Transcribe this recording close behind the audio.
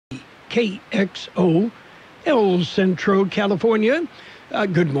Kxo, El Centro, California.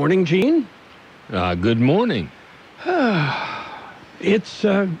 Good morning, Gene. Good morning. It's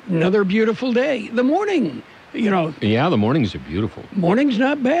another beautiful day. The morning, Yeah, the mornings are beautiful. Morning's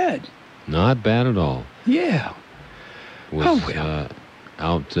not bad. Not bad at all. Yeah. Was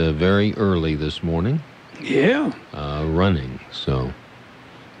out very early this morning. Yeah. Running, so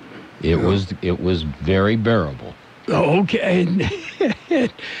it was very bearable. Okay.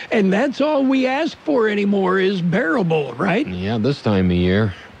 And that's all we ask for anymore is bearable, right? Yeah, this time of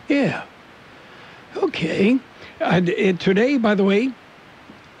year. Yeah. Okay. Today, by the way,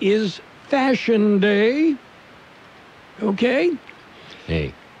 is Fashion Day. Okay?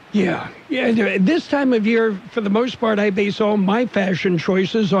 Hey. Yeah. This time of year, for the most part, I base all my fashion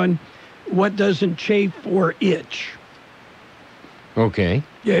choices on what doesn't chafe or itch. Okay.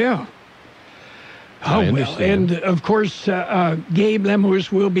 Yeah. I understand. And of course, Gabe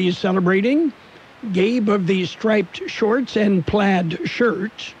Lemus will be celebrating. Gabe of the striped shorts and plaid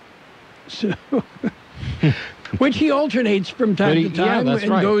shirt. So, which he alternates from time to time and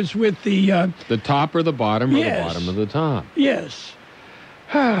goes with the top or the bottom or the bottom of the top. Yes.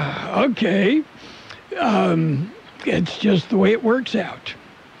 Okay. It's just the way it works out.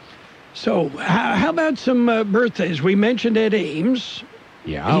 So how about some birthdays? We mentioned Ed Ames.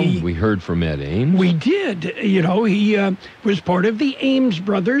 Yeah, we heard from Ed Ames. We did. He was part of the Ames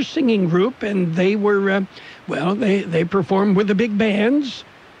Brothers singing group, and they were, they performed with the big bands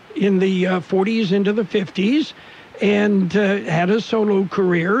in the 40s into the 50s, and had a solo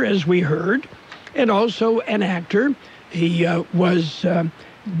career, as we heard, and also an actor. He was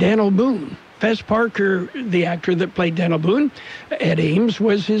Daniel Boone. Fess Parker, the actor that played Daniel Boone. Ed Ames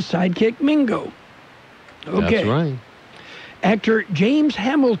was his sidekick, Mingo. Okay. That's right. Actor James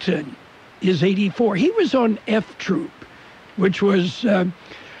Hamilton is 84. He was on F Troop, which was, an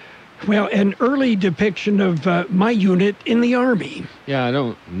early depiction of my unit in the Army. Yeah, I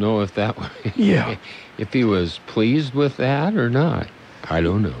don't know if that Yeah. if he was pleased with that or not. I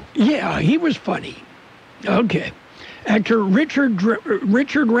don't know. Yeah, he was funny. Okay. Actor Richard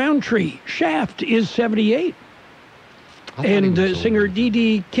Roundtree, Shaft, is 78. And singer Dee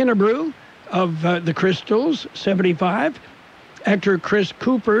Dee Kinnebrew of the Crystals, 75. Actor Chris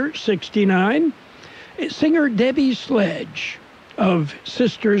Cooper, 69. Singer Debbie Sledge of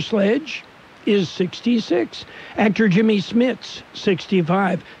Sister Sledge is 66. Actor Jimmy Smits,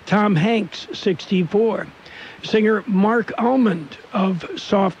 65. Tom Hanks, 64. Singer Mark Almond of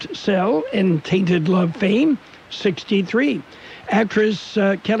Soft Cell and Tainted Love fame, 63. Actress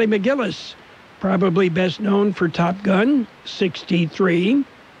Kelly McGillis, probably best known for Top Gun, 63.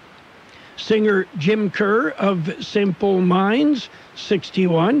 Singer Jim Kerr of Simple Minds,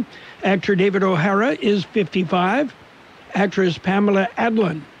 61. Actor David O'Hara is 55. Actress Pamela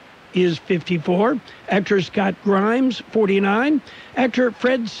Adlon is 54. Actor Scott Grimes, 49. Actor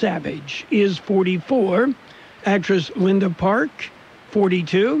Fred Savage is 44. Actress Linda Park,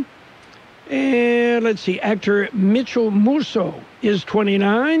 42. And let's see, actor Mitchell Musso is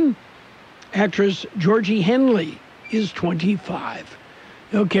 29. Actress Georgie Henley is 25.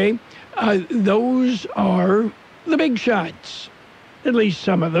 Okay, those are the big shots, at least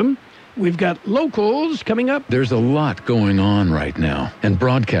some of them. We've got locals coming up. There's a lot going on right now, and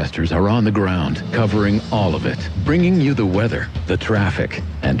broadcasters are on the ground covering all of it, bringing you the weather, the traffic,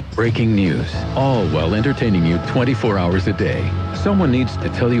 and breaking news, all while entertaining you 24 hours a day. Someone needs to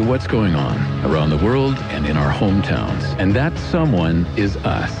tell you what's going on around the world and in our hometowns, and that someone is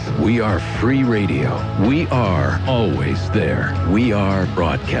us. We are free radio. We are always there. We are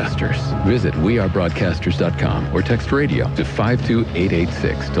broadcasters. Visit wearebroadcasters.com or text radio to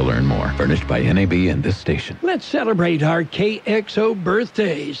 52886 to learn more. Furnished by NAB and this station. Let's celebrate our KXO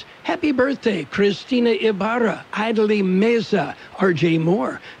birthdays. Happy birthday, Christina Ibarra, Idly Mesa, RJ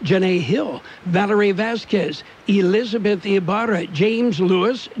Moore, Janae Hill, Valerie Vasquez, Elizabeth Ibarra, James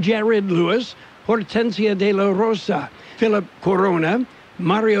Lewis, Jared Lewis, Hortensia de la Rosa, Philip Corona,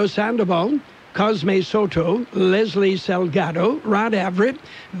 Mario Sandoval, Cosme Soto, Leslie Salgado, Rod Everett,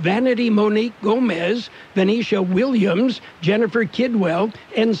 Vanity Monique Gomez, Venetia Williams, Jennifer Kidwell,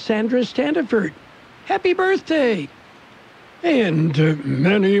 and Sandra Standiford. Happy birthday! And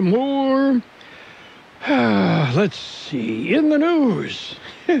many more. Let's see, in the news.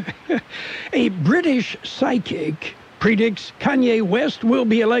 A British psychic predicts Kanye West will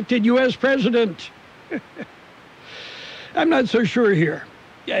be elected U.S. president. I'm not so sure here.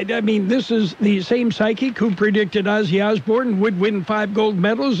 I mean, this is the same psychic who predicted Ozzy Osbourne would win 5 gold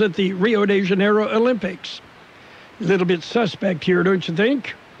medals at the Rio de Janeiro Olympics. A little bit suspect here, don't you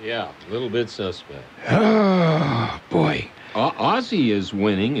think? Yeah, a little bit suspect. Oh, boy. Ozzy is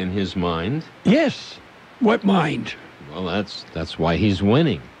winning in his mind. Yes. What mind? Well, that's why he's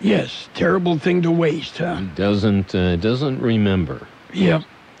winning. Yes. Terrible thing to waste, huh? He doesn't remember. Yep.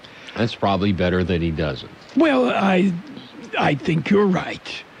 That's probably better that he doesn't. Well, I think you're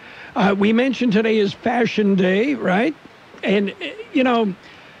right. We mentioned today is Fashion Day, right? And,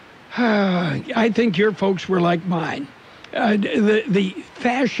 I think your folks were like mine. The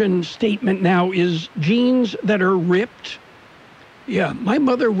fashion statement now is jeans that are ripped. Yeah, my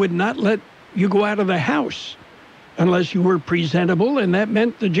mother would not let you go out of the house unless you were presentable, and that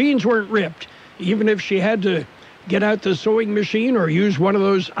meant the jeans weren't ripped, even if she had to get out the sewing machine or use one of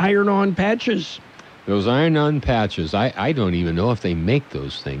those iron-on patches. Those iron-on patches, I don't even know if they make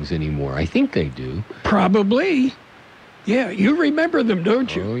those things anymore. I think they do. Probably. Yeah, you remember them,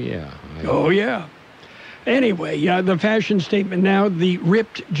 don't you? Oh, yeah. Oh, yeah. Anyway, the fashion statement now, the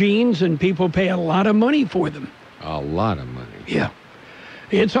ripped jeans, and people pay a lot of money for them. A lot of money. Yeah.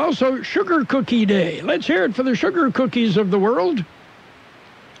 It's also Sugar Cookie Day. Let's hear it for the sugar cookies of the world.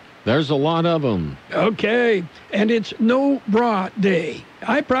 There's a lot of them. Okay. And it's No Bra Day.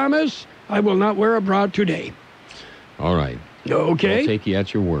 I promise I will not wear a bra today. All right. Okay. I'll take you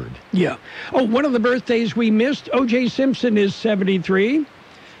at your word. Yeah. Oh, one of the birthdays we missed, O.J. Simpson is 73.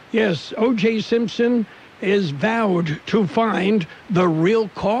 Yes, O.J. Simpson is vowed to find the real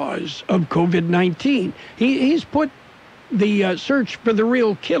cause of COVID-19. He's put the search for the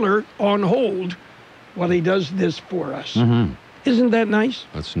real killer on hold while he does this for us. Mm-hmm. Isn't that nice?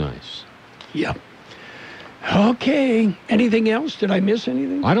 That's nice. Yeah. Okay. Anything else? Did I miss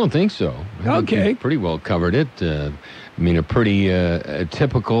anything? I don't think so. I think okay. we pretty well covered it. A pretty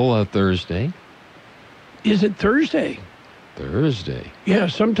typical Thursday. Is it Thursday? Thursday. Yeah,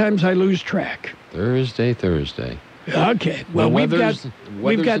 sometimes I lose track. Thursday. Okay. Well,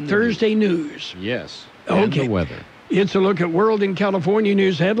 we've got Thursday news. Yes. Okay. And the weather. It's a look at World and California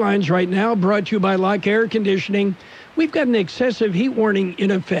news headlines right now, brought to you by Lock Air Conditioning. We've got an excessive heat warning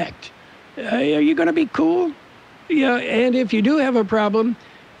in effect. Are you going to be cool? Yeah, and if you do have a problem,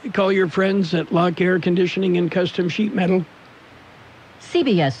 call your friends at Lock Air Conditioning and Custom Sheet Metal.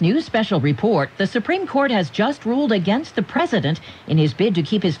 CBS News special report. The Supreme Court has just ruled against the president in his bid to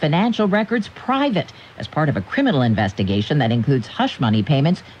keep his financial records private as part of a criminal investigation that includes hush money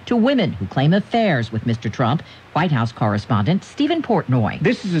payments to women who claim affairs with Mr. Trump. White House correspondent Stephen Portnoy.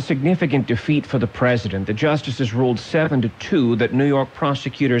 This is a significant defeat for the president. The justices ruled 7-2 that New York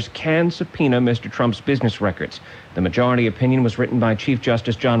prosecutors can subpoena Mr. Trump's business records. The majority opinion was written by Chief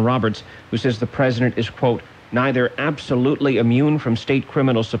Justice John Roberts, who says the president is, quote, neither absolutely immune from state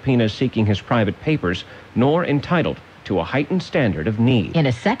criminal subpoenas seeking his private papers, nor entitled to a heightened standard of need. In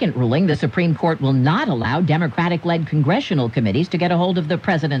a second ruling, the Supreme Court will not allow Democratic-led congressional committees to get a hold of the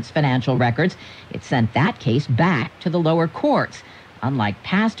president's financial records. It sent that case back to the lower courts. Unlike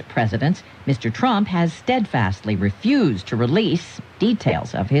past presidents, Mr. Trump has steadfastly refused to release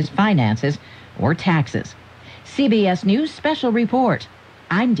details of his finances or taxes. CBS News Special Report.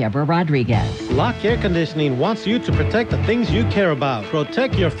 I'm Deborah Rodriguez. Lock Air Conditioning wants you to protect the things you care about.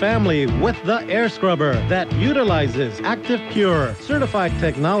 Protect your family with the air scrubber that utilizes Active Pure, certified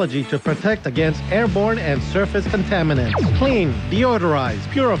technology to protect against airborne and surface contaminants. Clean, deodorize,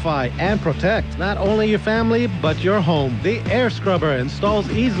 purify, and protect not only your family, but your home. The air scrubber installs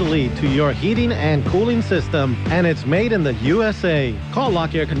easily to your heating and cooling system, and it's made in the USA. Call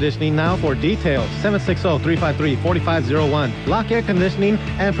Lock Air Conditioning now for details. 760-353-4501. Lock Air Conditioning,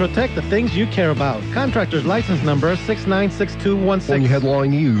 and protect the things you care about. Contractor's license number 696216. On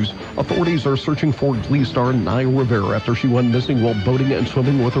headline news, authorities are searching for Glee star Naya Rivera after she went missing while boating and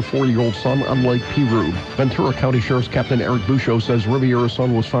swimming with her 4-year-old son on Lake Piru. Ventura County Sheriff's Captain Eric Bouchot says Rivera's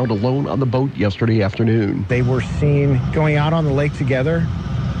son was found alone on the boat yesterday afternoon. They were seen going out on the lake together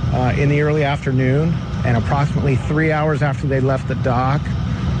in the early afternoon, and approximately 3 hours after they left the dock,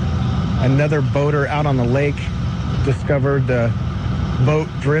 another boater out on the lake discovered the boat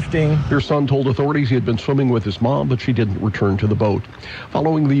drifting. Her son told authorities he had been swimming with his mom, but she didn't return to the boat.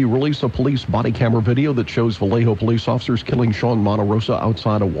 Following the release of police body camera video that shows Vallejo police officers killing Sean Monterosa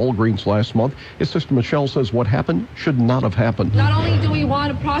outside a Walgreens last month, his sister Michelle says what happened should not have happened. Not only do we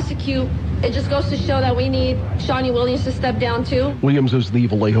want to prosecute, it just goes to show that we need Shawnee Williams to step down too. Williams is the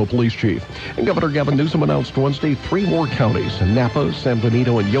Vallejo police chief. And Governor Gavin Newsom announced Wednesday 3 more counties, Napa, San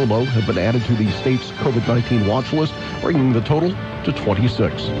Benito, and Yolo, have been added to the state's COVID-19 watch list, bringing the total to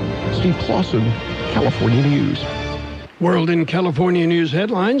 26. Steve Clausen, California News. World in California News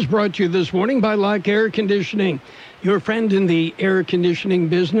headlines brought to you this morning by Lock Air Conditioning. Your friend in the air conditioning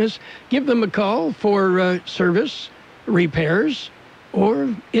business. Give them a call for service, repairs, or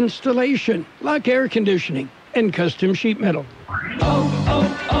installation. Lock Air Conditioning. and custom sheet metal.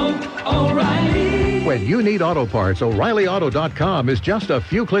 O'Reilly. When you need auto parts, O'ReillyAuto.com is just a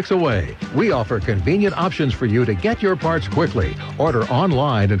few clicks away. We offer convenient options for you to get your parts quickly. Order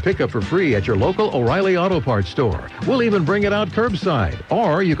online and pick up for free at your local O'Reilly Auto Parts store. We'll even bring it out curbside.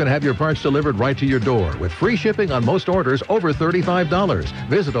 Or you can have your parts delivered right to your door with free shipping on most orders over $35.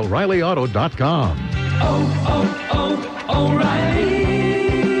 Visit O'ReillyAuto.com. O'Reilly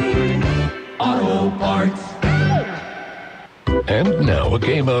Auto Parts. And now a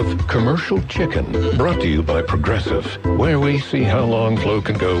game of Commercial Chicken, brought to you by Progressive, where we see how long Flo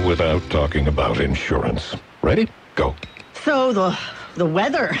can go without talking about insurance. Ready? Go. So the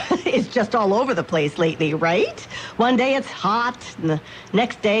weather is just all over the place lately, right? One day it's hot, and the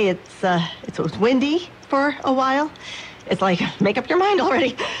next day it's windy for a while. It's like, make up your mind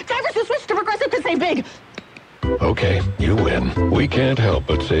already. Drivers who switch to Progressive could save big. Okay, you win. We can't help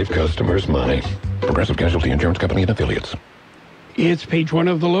but save customers money. Progressive Casualty Insurance Company and Affiliates. It's page one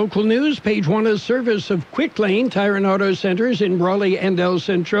of the local news. Page one is service of Quick Lane Tire and Auto Centers in Brawley and El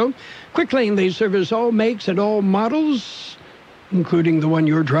Centro. Quick Lane, they service all makes and all models, including the one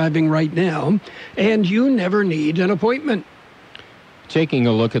you're driving right now, and you never need an appointment. Taking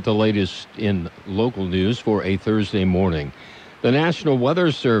a look at the latest in local news for a Thursday morning. The National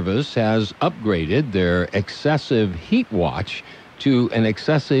Weather Service has upgraded their excessive heat watch to an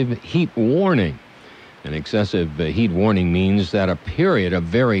excessive heat warning. An excessive heat warning means that a period of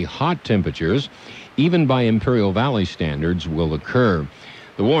very hot temperatures, even by Imperial Valley standards, will occur.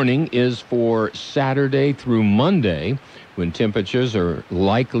 The warning is for Saturday through Monday, when temperatures are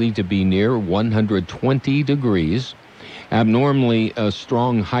likely to be near 120 degrees. Abnormally a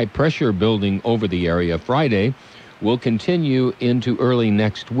strong high pressure building over the area Friday will continue into early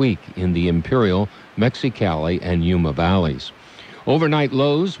next week in the Imperial, Mexicali, and Yuma valleys. Overnight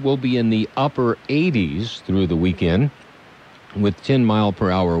lows will be in the upper 80s through the weekend, with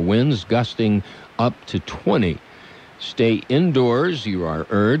 10-mile-per-hour winds gusting up to 20. Stay indoors. You are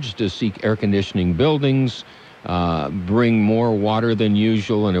urged to seek air conditioning buildings, bring more water than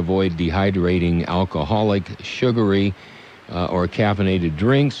usual, and avoid dehydrating alcoholic, sugary, or caffeinated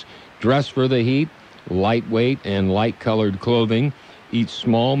drinks. Dress for the heat, lightweight and light-colored clothing. Eat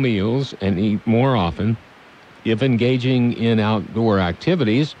small meals and eat more often. If engaging in outdoor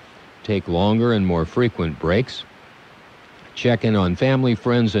activities, take longer and more frequent breaks. Check in on family,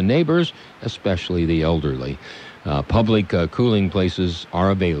 friends, and neighbors, especially the elderly. Public cooling places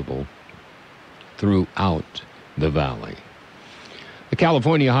are available throughout the valley. The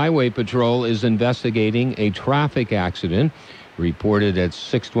California Highway Patrol is investigating a traffic accident reported at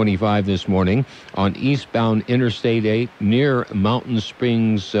 6:25 this morning on eastbound Interstate 8 near Mountain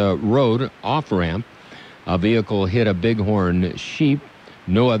Springs Road off-ramp. A vehicle hit a bighorn sheep.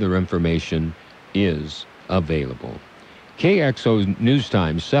 No other information is available. KXO News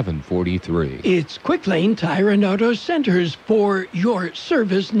Time, 7:43. It's Quick Lane Tire and Auto Centers for your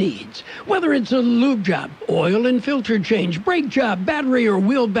service needs. Whether it's a lube job, oil and filter change, brake job, battery or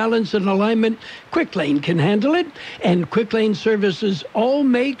wheel balance and alignment, Quick Lane can handle it. And Quick Lane services all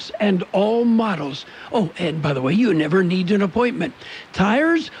makes and all models. Oh, and by the way, you never need an appointment.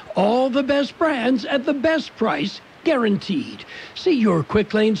 Tires, all the best brands at the best price, guaranteed. See your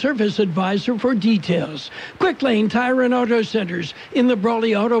Quick Lane service advisor for details. Quick Lane Tire and Auto Centers in the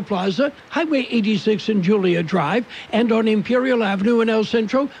Brawley Auto Plaza, Highway 86 and Julia Drive, and on Imperial Avenue in El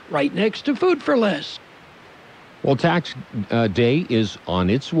Centro, right next to Food for Less. Well, tax day is on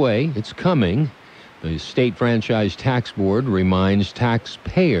its way. It's coming. The State Franchise Tax Board reminds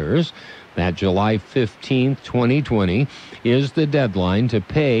taxpayers that July 15th, 2020 is the deadline to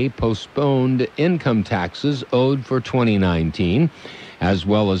pay postponed income taxes owed for 2019, as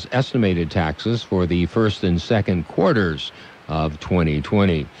well as estimated taxes for the first and second quarters of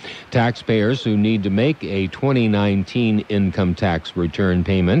 2020. Taxpayers who need to make a 2019 income tax return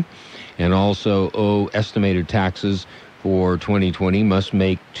payment and also owe estimated taxes for 2020 must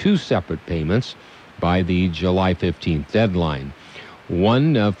make two separate payments by the July 15th deadline.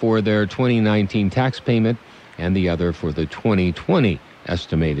 One for their 2019 tax payment and the other for the 2020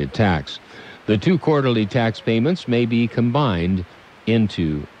 estimated tax. The two quarterly tax payments may be combined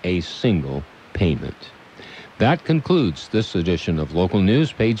into a single payment. That concludes this edition of Local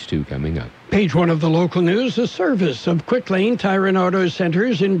News. Page 2 coming up. Page 1 of the local news, a service of Quick Lane Tire and Auto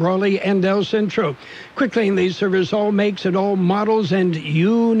Centers in Brawley and El Centro. Quick Lane, they service all makes and all models, and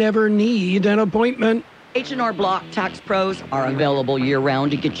you never need an appointment. H&R Block Tax Pros are available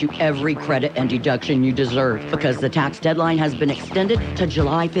year-round to get you every credit and deduction you deserve. Because the tax deadline has been extended to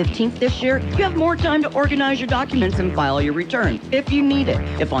July 15th this year, you have more time to organize your documents and file your return, if you need it.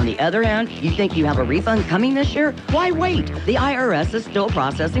 If, on the other hand, you think you have a refund coming this year, why wait? The IRS is still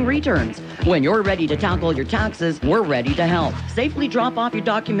processing returns. When you're ready to tackle your taxes, we're ready to help. Safely drop off your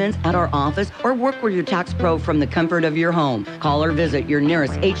documents at our office or work with your tax pro from the comfort of your home. Call or visit your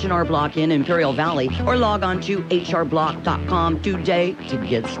nearest H&R Block in Imperial Valley or log on to hrblock.com today to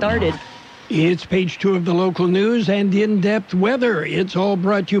get started. It's page 2 of the local news and in-depth weather. It's all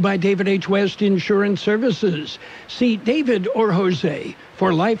brought to you by David H. West Insurance Services. See David or Jose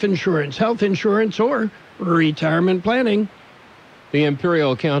for life insurance, health insurance, or retirement planning. The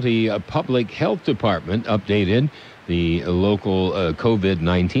Imperial County Public Health Department updated the local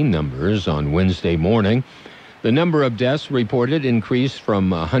COVID-19 numbers on Wednesday morning. The number of deaths reported increased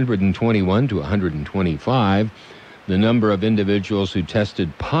from 121 to 125. The number of individuals who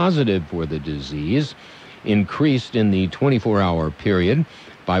tested positive for the disease increased in the 24-hour period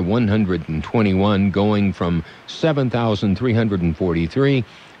by 121, going from 7,343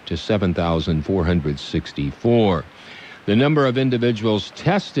 to 7,464. The number of individuals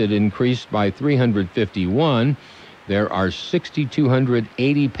tested increased by 351. There are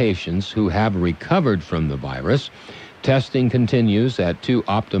 6,280 patients who have recovered from the virus. Testing continues at 2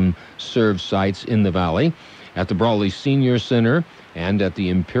 Optum Serve sites in the Valley, at the Brawley Senior Center and at the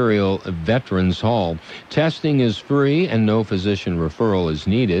Imperial Veterans Hall. Testing is free and no physician referral is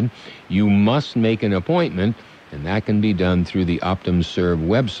needed. You must make an appointment, and that can be done through the Optum Serve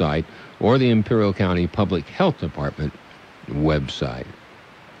website or the Imperial County Public Health Department website.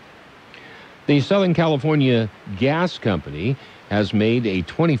 The Southern California Gas Company has made a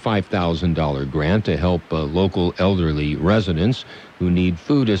 $25,000 grant to help local elderly residents who need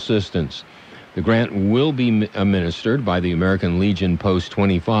food assistance. The grant will be administered by the American Legion Post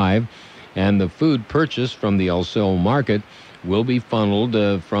 25, and the food purchased from the El Sol Market will be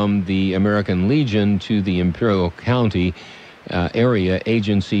funneled from the American Legion to the Imperial County Area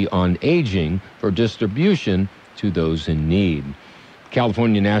Agency on Aging for distribution to those in need.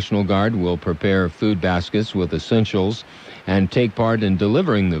 California National Guard will prepare food baskets with essentials and take part in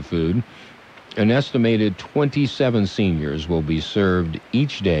delivering the food. An estimated 27 seniors will be served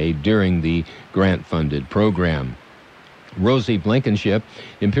each day during the grant-funded program. Rosie Blankenship,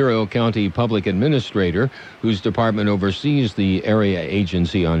 Imperial County Public Administrator, whose department oversees the Area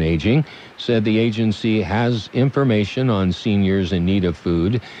Agency on Aging, said the agency has information on seniors in need of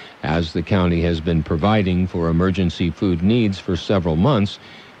food, as the county has been providing for emergency food needs for several months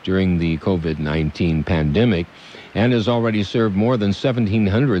during the COVID-19 pandemic, and has already served more than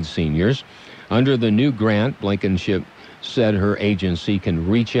 1,700 seniors. Under the new grant, Blankenship said her agency can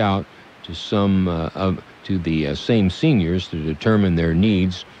reach out to the same seniors to determine their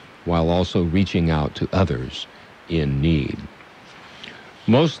needs, while also reaching out to others in need.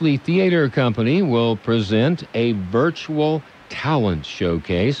 Mostly Theater Company will present a virtual talent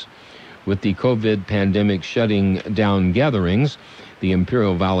showcase. With the COVID pandemic shutting down gatherings, the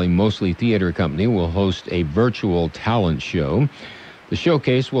Imperial Valley Mostly Theater Company will host a virtual talent show. The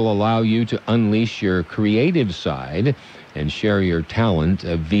showcase will allow you to unleash your creative side and share your talent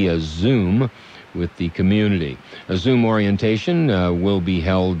via Zoom with the community. A Zoom orientation will be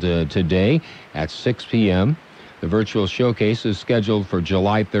held today at 6 p.m. The virtual showcase is scheduled for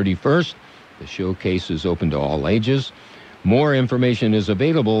July 31st. The showcase is open to all ages. More information is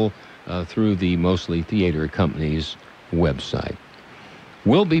available through the Mostly Theater Company's website.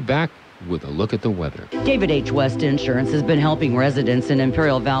 We'll be back with a look at the weather. David H. West Insurance has been helping residents in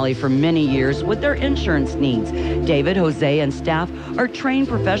Imperial Valley for many years with their insurance needs. David, Jose, and staff are trained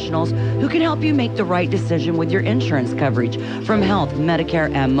professionals who can help you make the right decision with your insurance coverage, from health,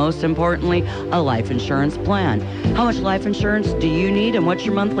 Medicare, and most importantly, a life insurance plan. How much life insurance do you need and what's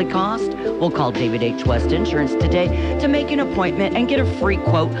your monthly cost? We'll call David H. West Insurance today to make an appointment and get a free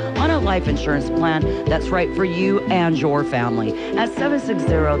quote on a life insurance plan that's right for you and your family at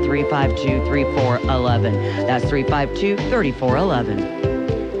 760-352-3411. That's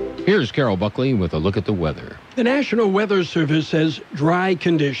 352-3411. Here's Carroll Buckley with a look at the weather. The National Weather Service says dry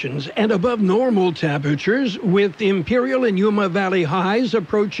conditions and above normal temperatures, with Imperial and Yuma Valley highs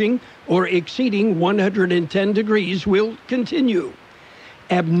approaching or exceeding 110 degrees, will continue.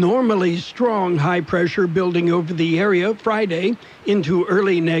 Abnormally strong high pressure building over the area Friday into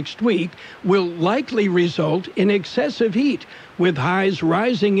early next week will likely result in excessive heat, with highs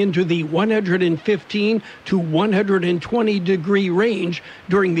rising into the 115 to 120 degree range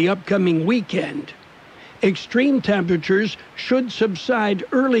during the upcoming weekend. Extreme temperatures should subside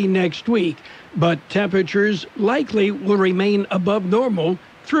early next week but temperatures likely will remain above normal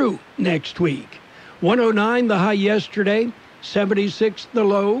through next week. 109 the high yesterday, 76 the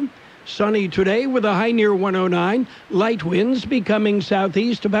low. Sunny today with a high near 109. Light winds becoming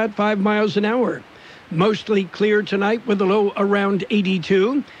southeast about 5 miles an hour. Mostly clear tonight with a low around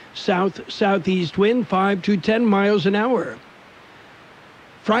 82. South-southeast wind 5 to 10 miles an hour.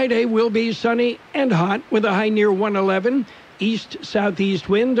 Friday will be sunny and hot with a high near 111. East-southeast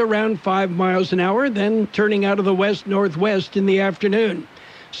wind around 5 miles an hour, then turning out of the west-northwest in the afternoon.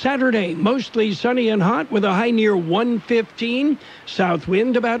 Saturday, mostly sunny and hot with a high near 115. South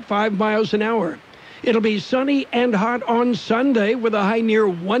wind about 5 miles an hour. It'll be sunny and hot on Sunday with a high near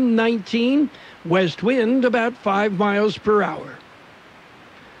 119. West wind about 5 miles per hour.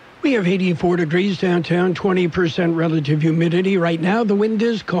 We have 84 degrees downtown, 20% relative humidity. Right now, the wind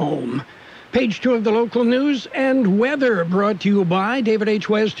is calm. Page 2 of the local news and weather brought to you by David H.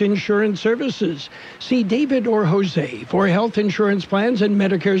 West Insurance Services. See David or Jose for health insurance plans and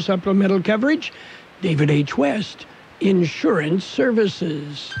Medicare supplemental coverage. David H. West Insurance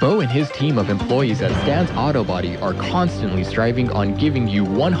Services. Bo and his team of employees at Stan's Auto Body are constantly striving on giving you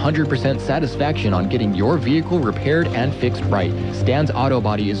 100% satisfaction on getting your vehicle repaired and fixed right. Stan's Auto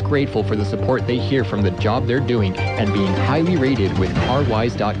Body is grateful for the support they hear from the job they're doing and being highly rated with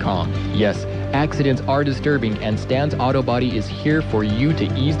CarWise.com. Yes, accidents are disturbing, and Stan's Auto Body is here for you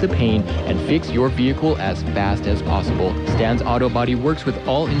to ease the pain and fix your vehicle as fast as possible. Stan's Auto Body works with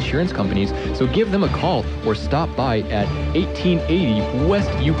all insurance companies, so give them a call or stop by at 1880 West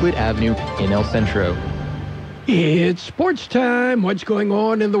Euclid Avenue in El Centro. It's sports time. What's going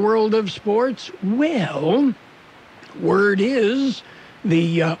on in the world of sports? Well, word is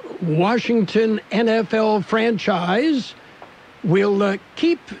the Washington NFL franchise will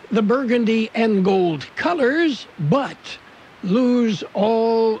keep the burgundy and gold colors, but lose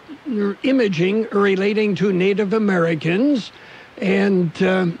all imaging relating to Native Americans. And,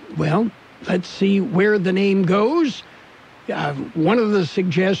 well, let's see where the name goes. One of the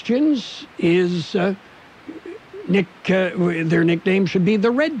suggestions is their nickname should be the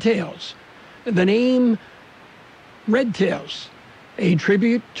Red Tails. The name Red Tails, a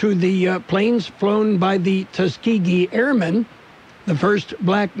tribute to the planes flown by the Tuskegee Airmen, the first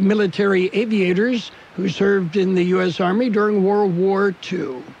black military aviators who served in the U.S. Army during World War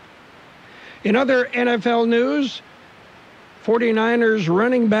II. In other NFL news, 49ers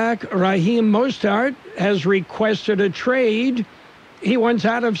running back Raheem Mostert has requested a trade. He wants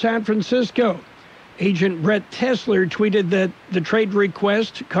out of San Francisco. Agent Brett Tessler tweeted that the trade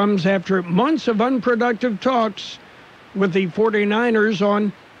request comes after months of unproductive talks with the 49ers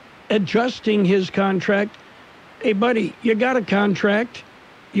on adjusting his contract. Hey, buddy, you got a contract.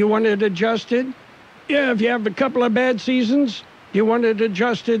 You want it adjusted? Yeah, if you have a couple of bad seasons, you want it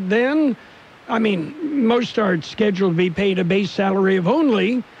adjusted then? I mean, Mostert's scheduled to be paid a base salary of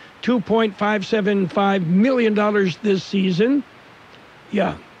only $2.575 million this season.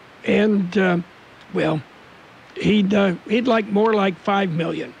 Yeah, and, well, he'd like more like $5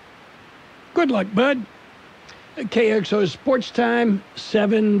 million. Good luck, bud. KXO Sports Time,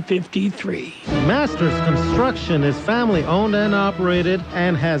 7:53. Masters Construction is family-owned and operated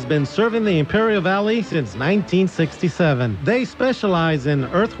and has been serving the Imperial Valley since 1967. They specialize in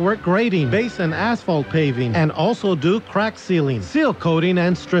earthwork grading, base and asphalt paving, and also do crack sealing, seal coating,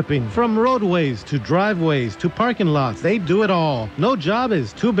 and stripping. From roadways to driveways to parking lots, they do it all. No job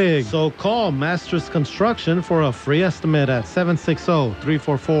is too big. So call Masters Construction for a free estimate at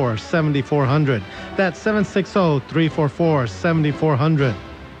 760-344-7400. That's 760-344-7400.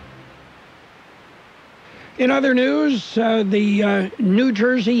 In other news, the New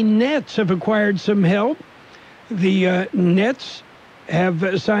Jersey Nets have acquired some help. The Nets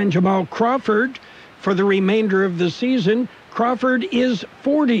have signed Jamal Crawford for the remainder of the season. Crawford is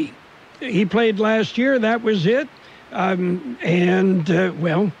 40. He played last year. That was it.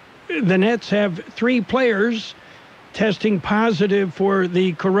 Well, the Nets have 3 players testing positive for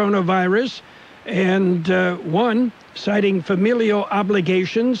the coronavirus, and one, citing familial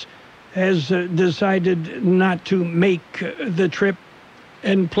obligations, has decided not to make the trip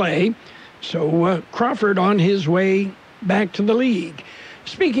and play. So Crawford on his way back to the league.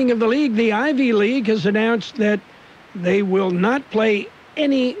 Speaking of the league, the Ivy League has announced that they will not play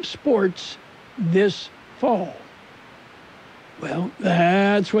any sports this fall. Well,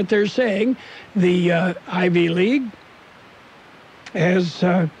 that's what they're saying. The Ivy League has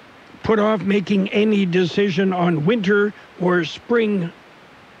put off making any decision on winter or spring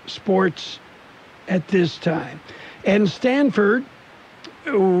sports at this time. And Stanford,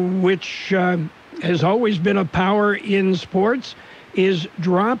 which has always been a power in sports, is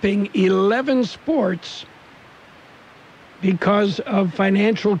dropping 11 sports because of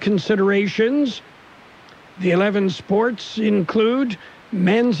financial considerations. The 11 sports include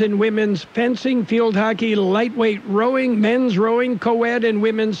men's and women's fencing, field hockey, lightweight rowing, men's rowing, co-ed and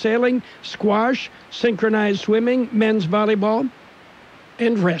women's sailing, squash, synchronized swimming, men's volleyball,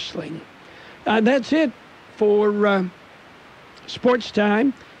 and wrestling. That's it for Sports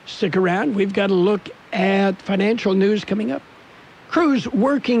Time. Stick around. We've got a look at financial news coming up. Crews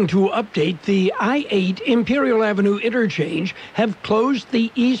working to update the I-8 Imperial Avenue interchange have closed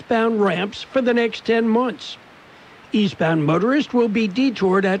the eastbound ramps for the next 10 months. Eastbound motorists will be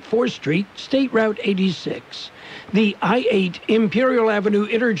detoured at 4th Street, State Route 86. The I-8 Imperial Avenue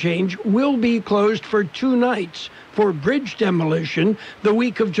interchange will be closed for 2 nights for bridge demolition the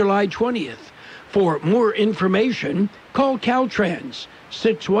week of July 20th. For more information, call Caltrans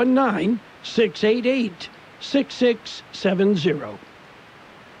 619-688-6670.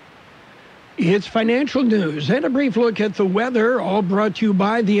 It's financial news and a brief look at the weather, all brought to you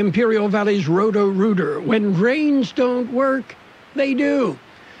by the Imperial Valley's Roto-Rooter. When rains don't work, they do.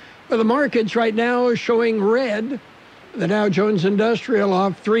 Well, the markets right now are showing red. The Dow Jones Industrial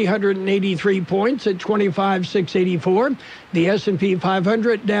off 383 points at 25,684. The S&P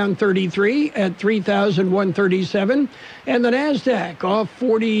 500 down 33 at 3,137. And the NASDAQ off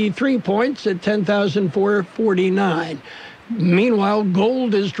 43 points at 10,449. Meanwhile,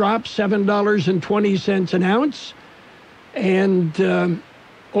 gold has dropped $7.20 an ounce. And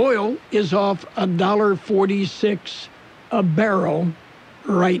oil is off $1.46 a barrel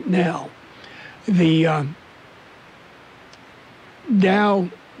right now. The Dow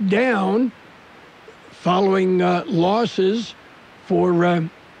down following losses for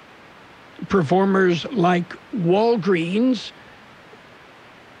performers like Walgreens.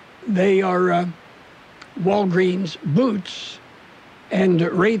 They are Walgreens Boots and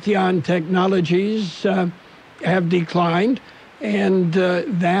Raytheon Technologies have declined, and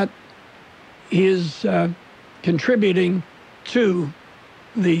that is contributing to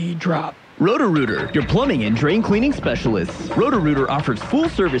the drop. Roto-Rooter, your plumbing and drain cleaning specialists. Roto-Rooter offers full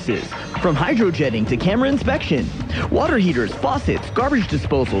services, from hydrojetting to camera inspection. Water heaters, faucets, garbage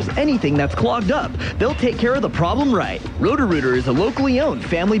disposals, anything that's clogged up. They'll take care of the problem right. Roto-Rooter is a locally owned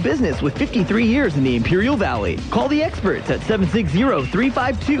family business with 53 years in the Imperial Valley. Call the experts at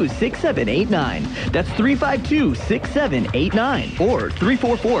 760-352-6789. That's 352-6789 or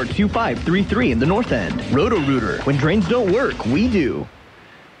 344-2533 in the North End. Roto-Rooter. When drains don't work, we do.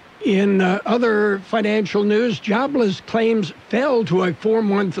 In other financial news, jobless claims fell to a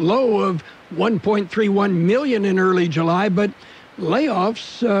 4-month low of 1.31 million in early July, but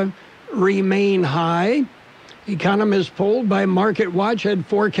layoffs remain high. Economists polled by MarketWatch had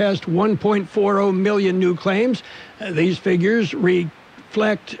forecast 1.40 million new claims. These figures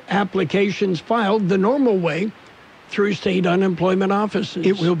reflect applications filed the normal way through state unemployment offices.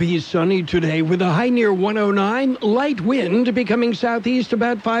 It will be sunny today with a high near 109, light wind becoming southeast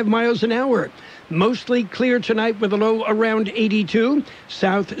about 5 miles an hour. Mostly clear tonight with a low around 82,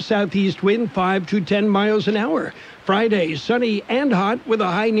 south-southeast wind 5 to 10 miles an hour. Friday, sunny and hot with a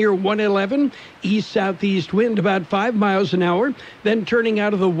high near 111, east-southeast wind about 5 miles an hour, then turning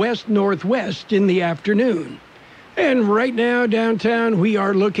out of the west-northwest in the afternoon. And right now, downtown, we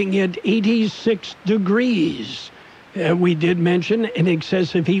are looking at 86 degrees. We did mention an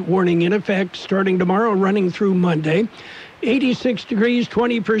excessive heat warning in effect starting tomorrow, running through Monday. 86 degrees,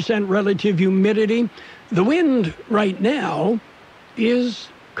 20% relative humidity. The wind right now is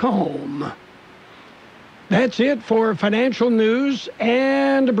calm. That's it for financial news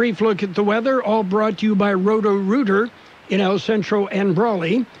and a brief look at the weather, all brought to you by Roto-Rooter in El Centro and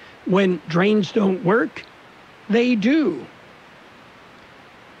Brawley. When drains don't work, they do.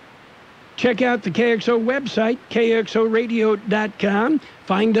 Check out the KXO website, kxoradio.com.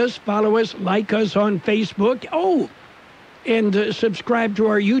 Find us, follow us, like us on Facebook. Oh, and subscribe to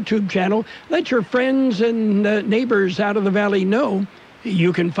our YouTube channel. Let your friends and neighbors out of the valley know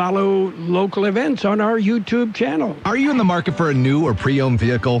you can follow local events on our YouTube channel. Are you in the market for a new or pre-owned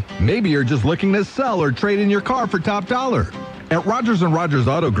vehicle? Maybe you're just looking to sell or trade in your car for top dollar. At Rogers & Rogers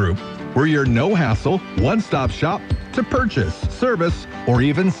Auto Group, we're your no-hassle, one-stop shop to purchase, service, or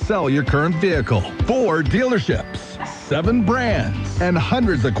even sell your current vehicle. 4 dealerships, 7 brands, and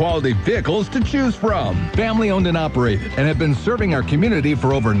hundreds of quality vehicles to choose from. Family-owned and operated, and have been serving our community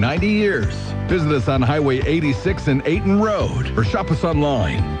for over 90 years. Visit us on Highway 86 and Ayton Road, or shop us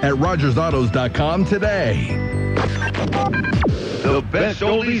online at rogersautos.com today. The best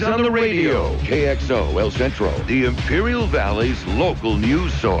oldies on the radio. KXO El Centro, the Imperial Valley's local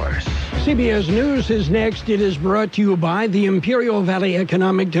news source. CBS News is next. It is brought to you by the Imperial Valley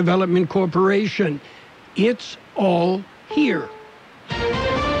Economic Development Corporation. It's all here. This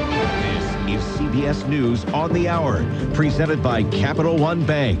is CBS News on the Hour, presented by Capital One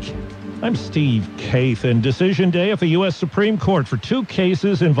Bank. I'm Steve Kaith, and decision day at the U.S. Supreme Court for two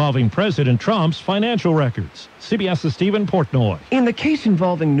cases involving President Trump's financial records. CBS's Stephen Portnoy. In the case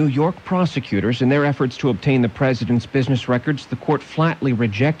involving New York prosecutors and their efforts to obtain the president's business records, the court flatly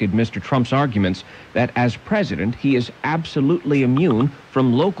rejected Mr. Trump's arguments that as president, he is absolutely immune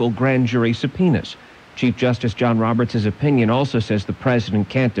from local grand jury subpoenas. Chief Justice John Roberts' opinion also says the president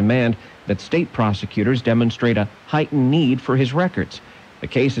can't demand that state prosecutors demonstrate a heightened need for his records. The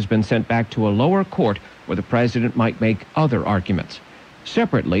case has been sent back to a lower court where the president might make other arguments.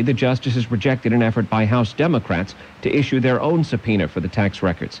 Separately, the justices rejected an effort by House Democrats to issue their own subpoena for the tax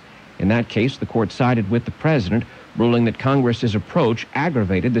records. In that case, the court sided with the president, ruling that Congress's approach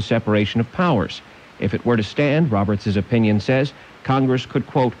aggravated the separation of powers. If it were to stand, Roberts' opinion says, Congress could,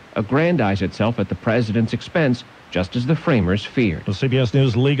 quote, aggrandize itself at the president's expense, just as the framers feared. Well, CBS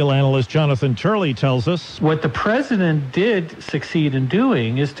News legal analyst Jonathan Turley tells us what the president did succeed in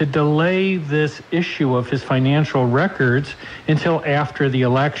doing is to delay this issue of his financial records until after the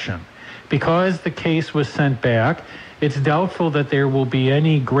election. Because the case was sent back, it's doubtful that there will be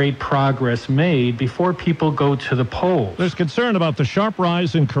any great progress made before people go to the polls. There's concern about the sharp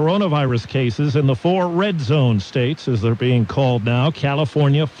rise in coronavirus cases in the 4 red zone states, as they're being called now: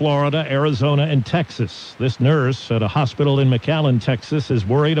 California, Florida, Arizona, and Texas. This nurse at a hospital in McAllen, Texas, is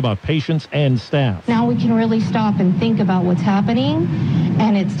worried about patients and staff. Now we can really stop and think about what's happening,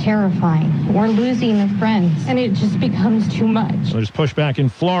 and it's terrifying. We're losing the friends, and it just becomes too much. There's pushback in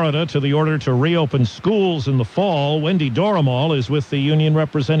Florida to the order to reopen schools in the fall. Wendy Doramal is with the union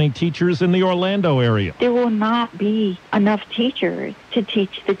representing teachers in the Orlando area. There will not be enough teachers to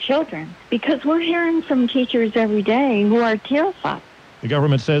teach the children because we're hearing from teachers every day who are terrified. The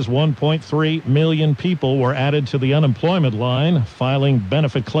government says 1.3 million people were added to the unemployment line, filing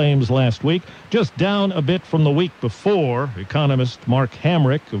benefit claims last week, just down a bit from the week before. Economist Mark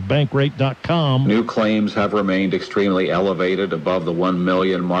Hamrick of Bankrate.com. New claims have remained extremely elevated above the 1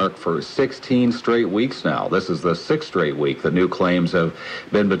 million mark for 16 straight weeks now. This is the 6th straight week that new claims have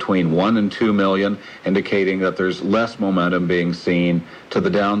been between 1 and 2 million, indicating that there's less momentum being seen to the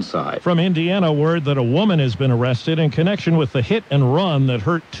downside. From Indiana, word that a woman has been arrested in connection with the hit and run that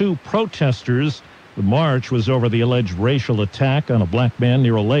hurt 2 protesters. The march was over the alleged racial attack on a black man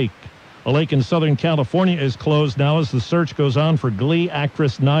near a lake. A lake in Southern California is closed now as the search goes on for Glee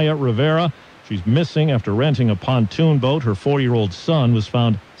actress Naya Rivera. She's missing after renting a pontoon boat. Her 4-year-old son was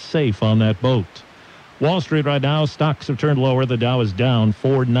found safe on that boat. Wall Street right now, stocks have turned lower. The Dow is down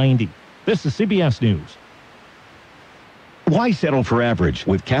 490. This is CBS News. Why settle for average?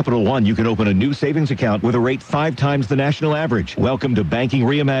 With Capital One, you can open a new savings account with a rate 5 times the national average. Welcome to Banking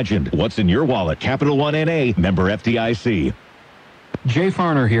Reimagined. What's in your wallet? Capital One N.A., member FDIC. Jay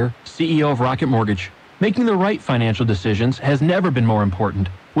Farner here, CEO of Rocket Mortgage. Making the right financial decisions has never been more important.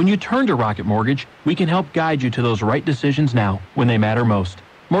 When you turn to Rocket Mortgage, we can help guide you to those right decisions now, when they matter most.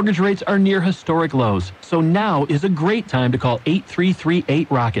 Mortgage rates are near historic lows, so now is a great time to call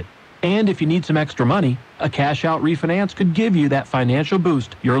 8338-ROCKET. And if you need some extra money, a cash-out refinance could give you that financial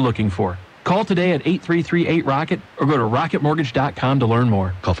boost you're looking for. Call today at 8338-ROCKET or go to rocketmortgage.com to learn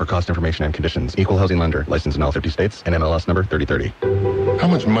more. Call for cost information and conditions. Equal housing lender. Licensed in all 50 states and MLS number 3030. How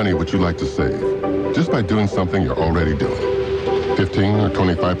much money would you like to save just by doing something you're already doing? 15 or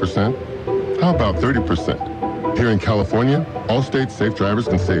 25%? How about 30%? Here in California, Allstate safe drivers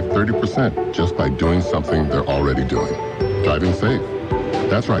can save 30% just by doing something they're already doing. Driving safe.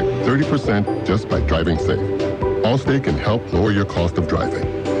 That's right, 30% just by driving safe. Allstate can help lower your cost of driving.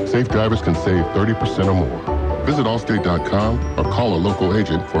 Safe drivers can save 30% or more. Visit Allstate.com or call a local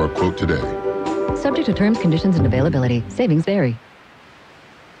agent for a quote today. Subject to terms, conditions, and availability. Savings vary.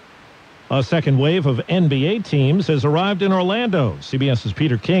 A second wave of NBA teams has arrived in Orlando. CBS's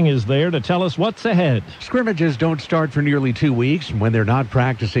Peter King is there to tell us what's ahead. Scrimmages don't start for nearly 2 weeks. When they're not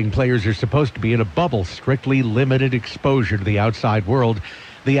practicing, players are supposed to be in a bubble, strictly limited exposure to the outside world.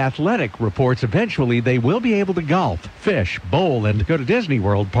 The Athletic reports eventually they will be able to golf, fish, bowl, and go to Disney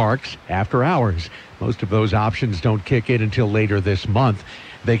World parks after hours. Most of those options don't kick in until later this month.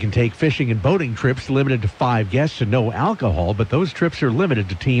 They can take fishing and boating trips limited to 5 guests and no alcohol, but those trips are limited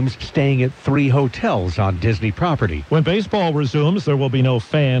to teams staying at 3 hotels on Disney property. When baseball resumes, there will be no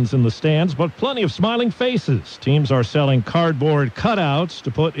fans in the stands, but plenty of smiling faces. Teams are selling cardboard cutouts to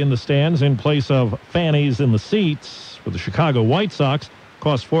put in the stands in place of fannies in the seats. For the Chicago White Sox,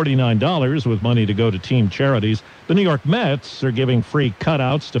 Costs $49 with money to go to team charities. The New York Mets are giving free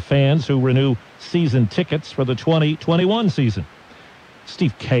cutouts to fans who renew season tickets for the 2021 season.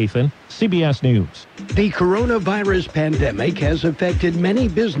 Steve Kathan, CBS News. The coronavirus pandemic has affected many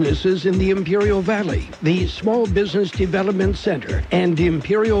businesses in the Imperial Valley. The Small Business Development Center and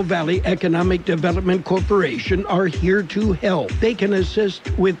Imperial Valley Economic Development Corporation are here to help. They can assist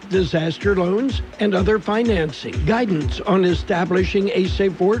with disaster loans and other financing, guidance on establishing a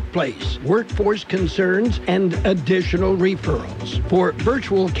safe workplace, workforce concerns, and additional referrals. For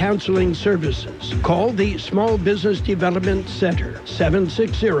virtual counseling services, call the Small Business Development Center,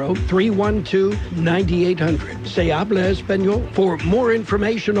 760-312-9800. Se habla español. For more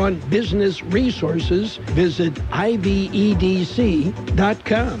information on business resources, visit ivedc.com.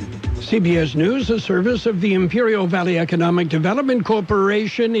 CBS News, a service of the Imperial Valley Economic Development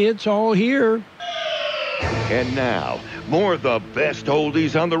Corporation. It's all here. And now, more of the best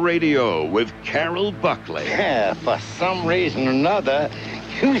oldies on the radio with Carroll Buckley. Yeah, for some reason or another,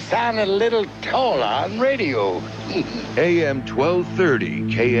 you sound a little taller on radio. AM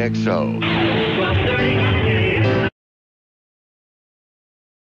 1230 KXO.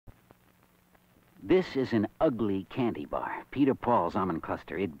 This is an ugly candy bar. Peter Paul's almond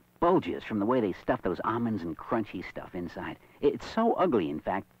cluster. It bulges from the way they stuff those almonds and crunchy stuff inside. It's so ugly, in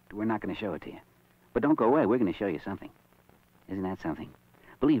fact, we're not going to show it to you. But don't go away. We're going to show you something. Isn't that something?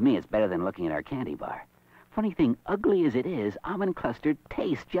 Believe me, it's better than looking at our candy bar. Funny thing, ugly as it is, almond cluster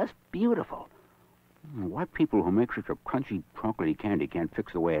tastes just beautiful. Why people who make such a crunchy, chocolatey candy can't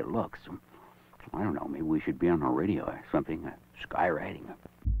fix the way it looks? I don't know. Maybe we should be on the radio or something. Skywriting.